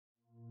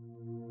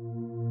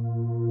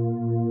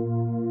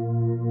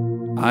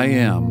I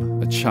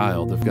am a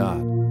child of God.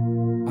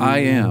 I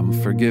am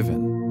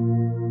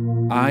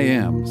forgiven. I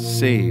am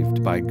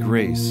saved by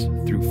grace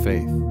through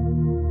faith.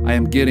 I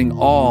am getting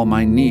all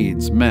my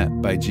needs met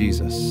by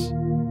Jesus.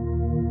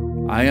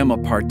 I am a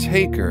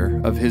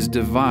partaker of His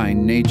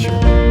divine nature.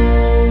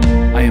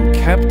 I am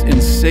kept in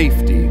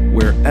safety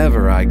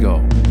wherever I go.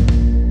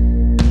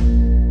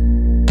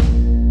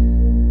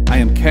 I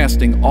am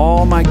casting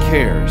all my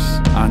cares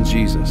on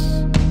Jesus.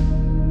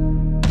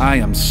 I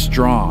am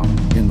strong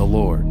in the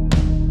Lord.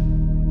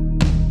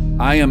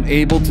 I am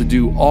able to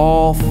do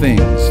all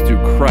things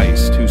through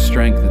Christ who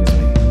strengthens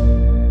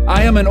me.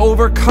 I am an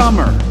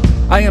overcomer.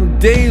 I am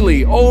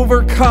daily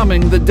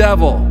overcoming the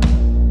devil.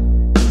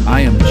 I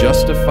am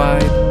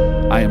justified.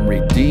 I am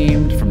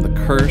redeemed from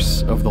the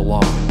curse of the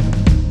law.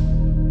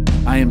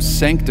 I am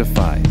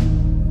sanctified.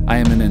 I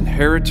am an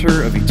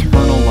inheritor of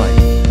eternal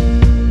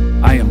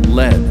life. I am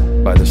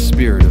led by the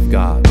Spirit of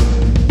God.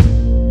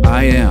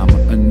 I am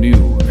a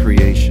new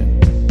creation.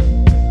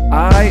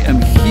 I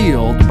am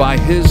healed by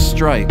His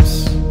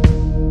stripes.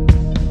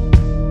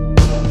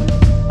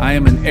 I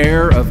am an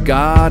heir of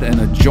God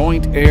and a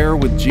joint heir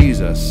with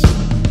Jesus.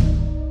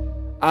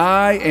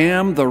 I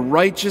am the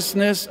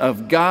righteousness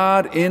of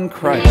God in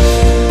Christ.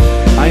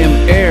 I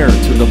am heir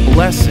to the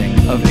blessing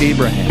of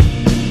Abraham.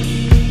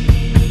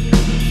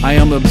 I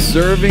am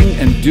observing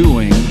and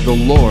doing the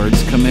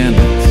Lord's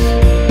commandments.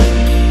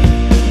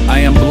 I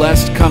am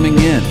blessed coming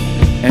in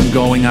and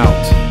going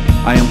out.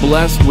 I am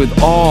blessed with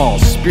all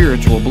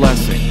spiritual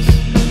blessings.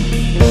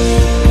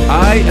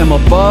 I am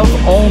above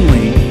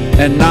only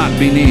and not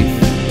beneath.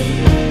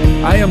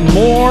 I am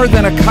more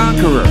than a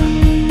conqueror.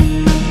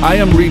 I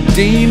am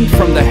redeemed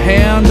from the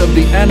hand of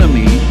the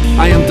enemy.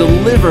 I am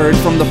delivered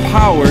from the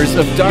powers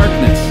of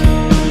darkness.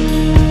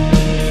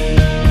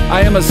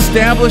 I am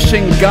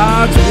establishing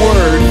God's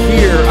word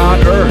here on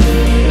earth.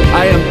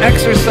 I am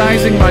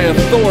exercising my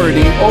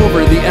authority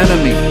over the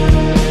enemy.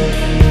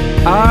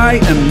 I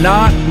am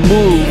not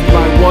moved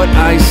by what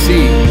I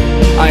see.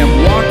 I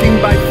am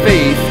walking by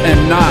faith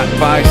and not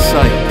by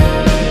sight.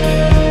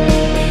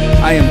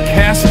 I am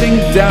casting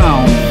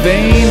down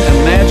vain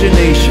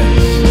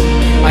imaginations.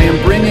 I am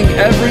bringing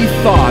every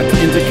thought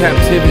into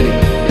captivity.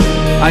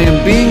 I am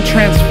being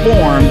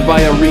transformed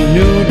by a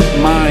renewed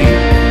mind.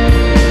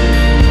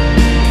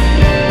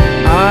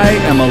 I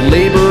am a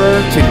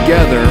laborer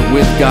together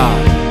with God.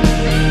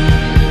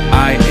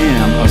 I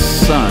am a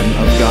son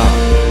of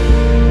God.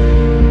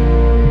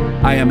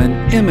 I am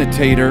an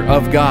imitator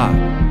of God.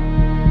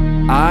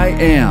 I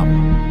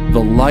am the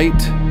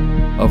light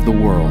of the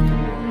world.